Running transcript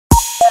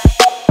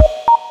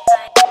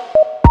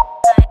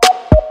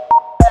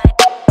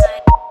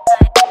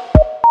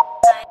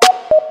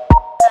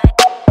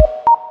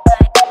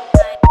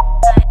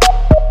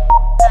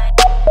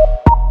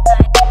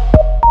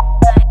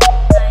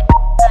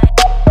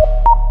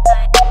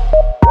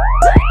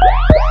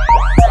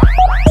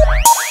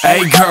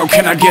girl,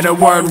 can I get a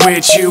word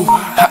with you?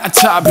 Hot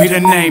top be the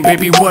name,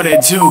 baby, what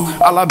it do?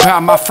 All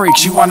about my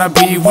freaks, you wanna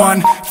be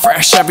one?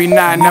 Fresh every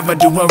night, never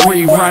do a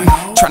rerun.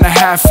 Tryna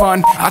have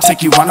fun, I'll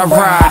take you on a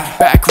ride.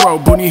 Back row,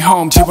 booty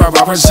home to where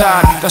I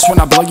reside. That's when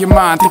I blow your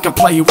mind, think I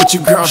play you with you,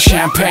 girl.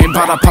 Champagne,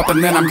 bottle pop,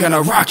 and then I'm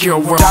gonna rock your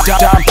world.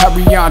 Dime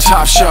Perignon,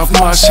 top shelf,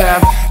 must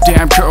have.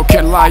 Damn girl,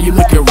 can't lie, you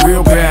lookin'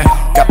 real bad.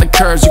 Got the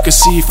curves you can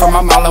see from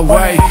a mile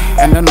away,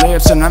 and the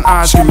lips and the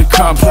eyes screaming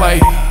come play.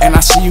 And I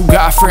see you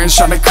got friends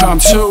tryna come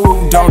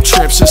too. Don't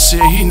trip,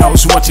 sincere, he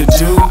knows what to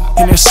do.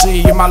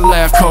 Hennessy in my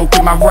left, coke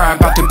in my right,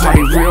 about to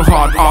party real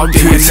hard all day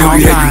and all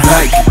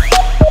night.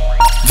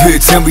 Yeah,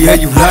 tell me how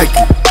you like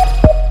it.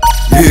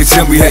 Yeah,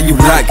 tell me how you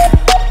like it.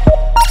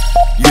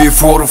 Yeah,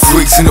 for all the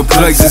freaks in the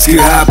place, let's get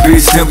high,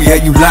 bitch. Tell me how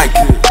you like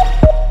it.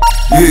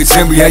 Yeah,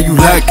 tell me how you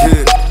like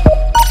it.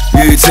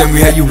 Yeah, tell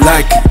me how you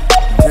like it.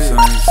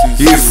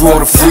 Yeah, for all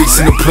the freaks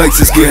in the place,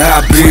 let's get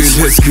high, bitch.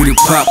 Let's get it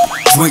pop.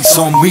 Drinks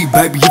on me,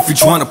 baby, if you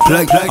tryna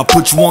play. I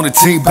put you on a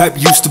team, baby,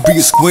 used to be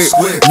a square.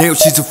 Now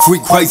she's a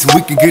freak, crazy,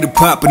 we can get it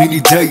poppin' any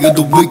day of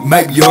the week.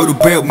 Maybe you heard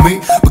about me,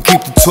 but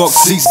keep the talk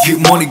seats.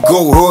 Get money,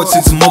 go hard,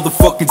 since a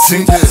motherfucking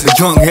team. A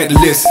young head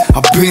list,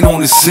 I've been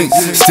on the scene.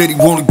 Steady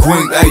on the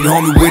green, hey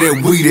homie, where that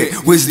weed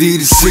at? Where's the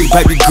E to C?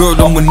 Baby girl,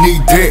 I'ma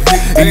need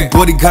that.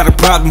 Anybody got a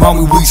problem,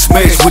 homie, we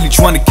smash. Really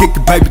tryna kick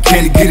it, baby,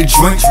 can I get a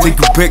drink?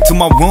 Take it back to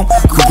my room,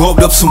 could roll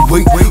up some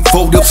weight,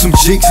 fold up some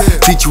cheeks.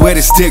 Teach you how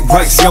to stack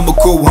right, see I'm a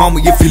cool homie.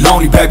 If you're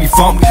lonely, baby,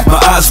 phone me. My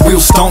eyes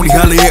real stony,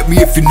 holla at me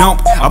if you know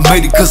me. I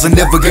made it cause I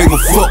never gave a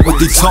fuck what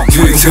they talk.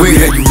 Yeah, tell me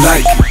how you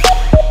like it.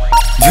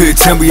 Yeah,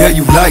 tell me how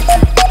you like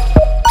it.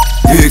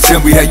 Yeah,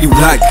 tell me how you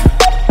like it.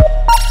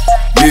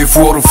 Yeah,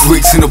 for all the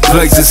freaks in the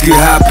place, let's get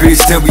high,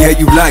 bitch. Tell me how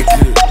you like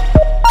it.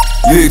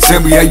 Yeah,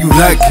 tell me how you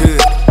like it.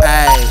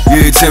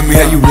 Yeah, tell me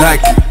how you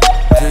like it.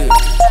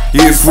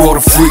 Yeah, for all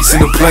the freaks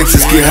in the place,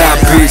 let's get high,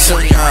 bitch.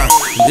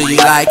 Do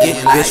you like it?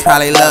 Bitch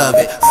probably love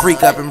it.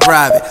 Freak up in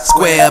private,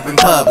 square up in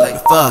public.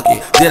 Fuck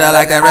it. Did I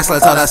like that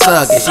wrestler? Told her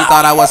suck it. She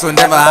thought I was from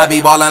Denver, I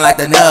be ballin' like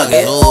the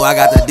Nugget. Ooh, I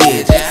got the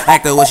digit.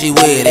 Acted what she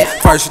with it.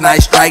 First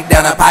night strike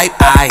down the pipe,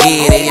 I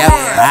hit it. Yep,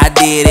 I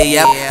did it.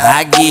 Yep,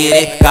 I get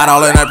it. Got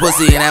all in her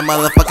pussy and that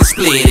motherfucker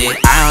split it.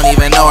 I don't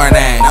even know her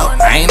name.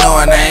 I ain't know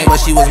her name, but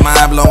she was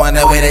mind blowing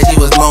the way that she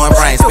was blowing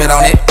brains. Spit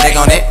on it, lick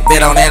on it,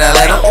 bit on it a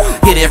little.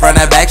 Hit it from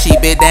the back, she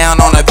bit down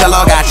on the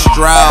pillow. Got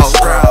stroke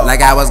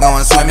like I was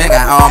going swimming.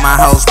 Got all my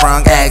hoes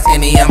sprung. Ask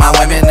any of my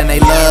women and they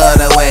love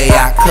the way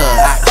I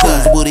cook.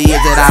 Whose booty is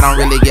it? I don't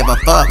really give a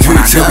fuck.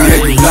 Yeah, tell me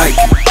how you like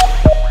it.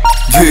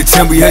 Yeah,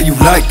 tell me how you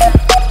like it.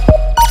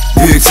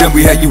 Yeah, tell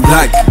me how you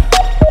like it.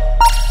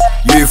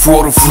 Yeah, for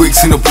all the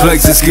freaks in the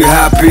place, let's get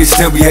high, bitch.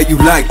 Tell me how you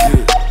like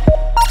it.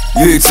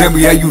 Yeah, tell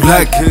me how you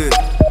like it.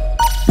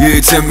 Yeah,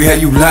 tell me how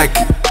you like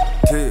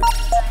it.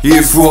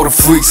 Yeah, for all the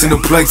freaks in the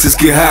place, let's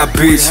get high,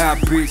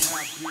 bitch.